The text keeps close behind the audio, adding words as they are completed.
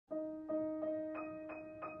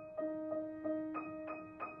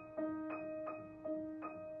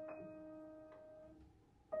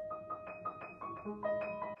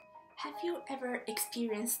Have you ever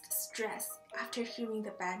experienced stress after hearing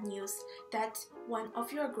the bad news that one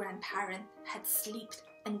of your grandparents had slipped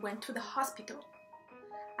and went to the hospital?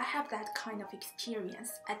 I have that kind of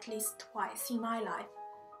experience at least twice in my life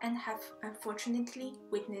and have unfortunately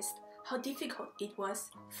witnessed how difficult it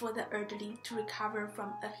was for the elderly to recover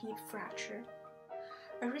from a hip fracture.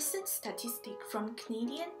 A recent statistic from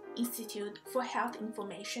Canadian Institute for Health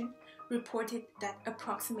Information reported that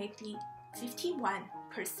approximately 51%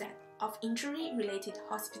 of injury-related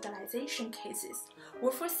hospitalization cases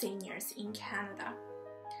were for seniors in Canada.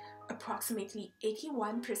 Approximately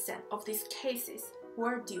 81% of these cases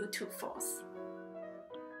were due to falls.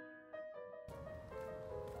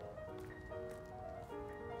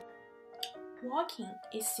 Walking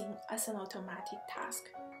is seen as an automatic task.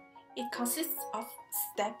 It consists of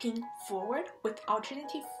stepping forward with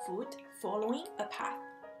alternative foot following a path.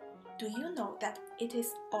 Do you know that it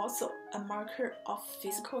is also a marker of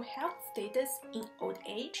physical health status in old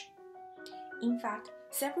age? In fact,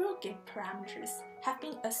 several gait parameters have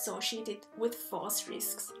been associated with falls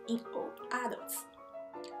risks in old adults.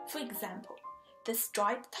 For example, the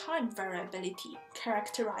stride time variability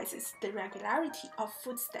characterizes the regularity of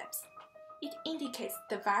footsteps. It indicates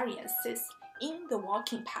the variances in the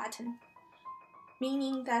walking pattern,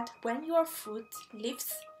 meaning that when your foot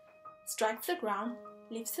lifts, strikes the ground,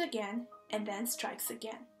 lifts again, and then strikes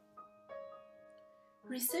again.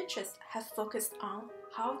 Researchers have focused on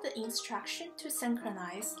how the instruction to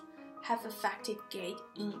synchronize have affected gait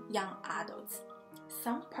in young adults.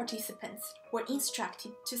 Some participants were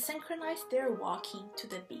instructed to synchronize their walking to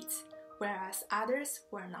the beats, whereas others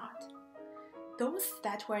were not. Those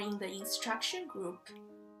that were in the instruction group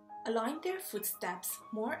aligned their footsteps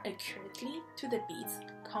more accurately to the beats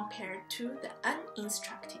compared to the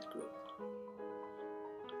uninstructed group.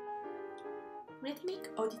 Rhythmic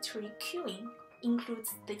auditory cueing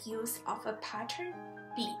includes the use of a pattern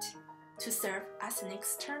beat to serve as an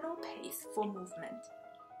external pace for movement.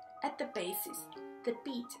 At the basis, the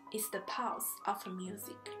beat is the pulse of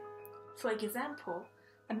music. For example,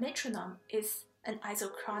 a metronome is an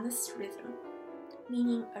isochronous rhythm,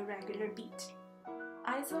 meaning a regular beat.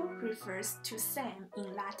 Iso refers to same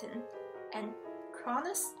in Latin, and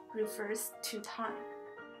chronos refers to time.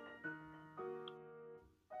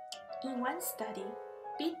 In one study,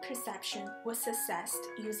 beat perception was assessed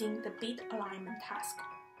using the beat alignment task.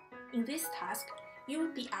 In this task, you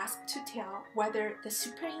will be asked to tell whether the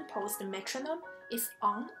superimposed metronome is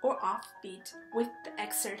on or off beat with the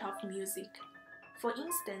excerpt of music. For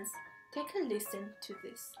instance, take a listen to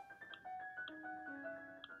this.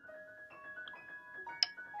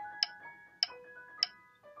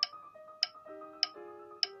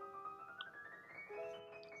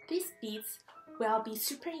 These beats will be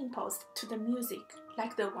superimposed to the music,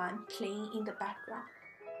 like the one playing in the background.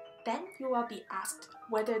 Then you will be asked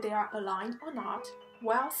whether they are aligned or not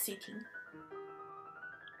while sitting.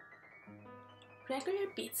 Regular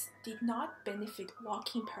beats did not benefit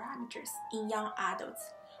walking parameters in young adults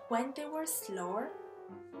when they were slower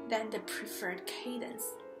than the preferred cadence.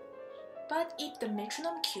 But if the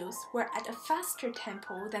metronome cues were at a faster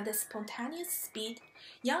tempo than the spontaneous speed,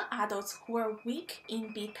 young adults who were weak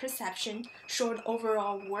in beat perception showed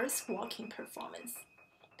overall worse walking performance.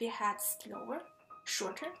 They had slower,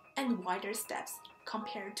 shorter, and wider steps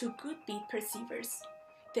compared to good beat perceivers.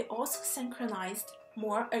 They also synchronized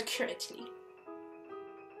more accurately.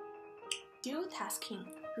 Dual tasking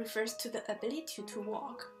refers to the ability to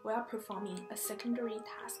walk while performing a secondary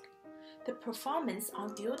task. The performance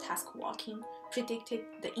on dual task walking predicted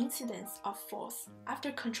the incidence of falls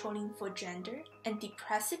after controlling for gender and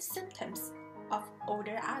depressive symptoms of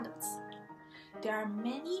older adults. There are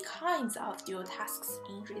many kinds of dual tasks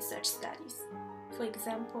in research studies. For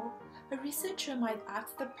example, a researcher might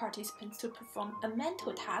ask the participants to perform a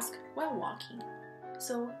mental task while walking.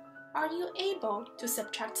 So, are you able to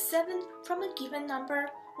subtract 7 from a given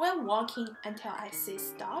number while walking until I say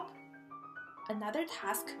stop? Another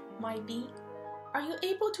task might be, are you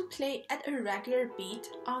able to play at a regular beat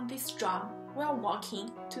on this drum while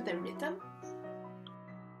walking to the rhythm?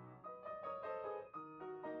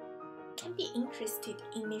 You can be interested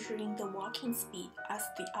in measuring the walking speed as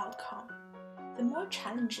the outcome. The more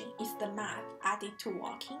challenging is the math added to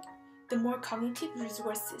walking, the more cognitive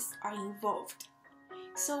resources are involved.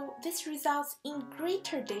 So this results in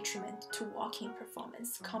greater detriment to walking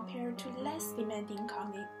performance compared to less demanding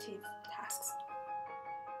cognitive tasks.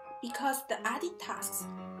 Because the added tasks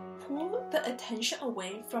pull the attention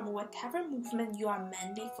away from whatever movement you are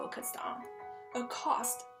mainly focused on, a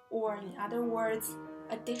cost, or in other words,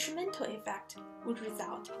 a detrimental effect would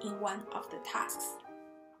result in one of the tasks.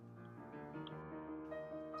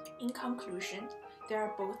 In conclusion, there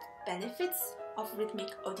are both benefits of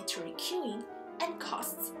rhythmic auditory cueing and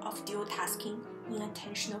costs of dual tasking in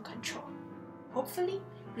attentional control. Hopefully,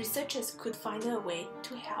 researchers could find a way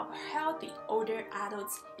to help healthy older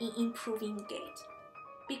adults in improving gait,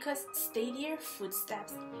 because steadier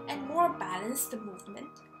footsteps and more balanced movement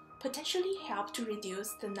potentially help to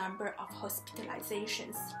reduce the number of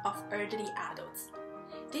hospitalizations of elderly adults.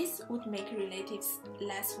 This would make relatives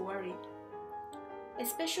less worried.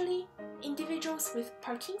 Especially individuals with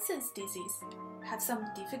Parkinson's disease have some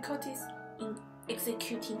difficulties in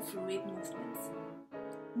executing fluid movements.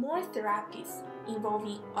 More therapies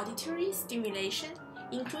involving auditory stimulation,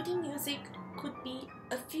 including music, could be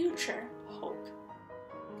a future hope.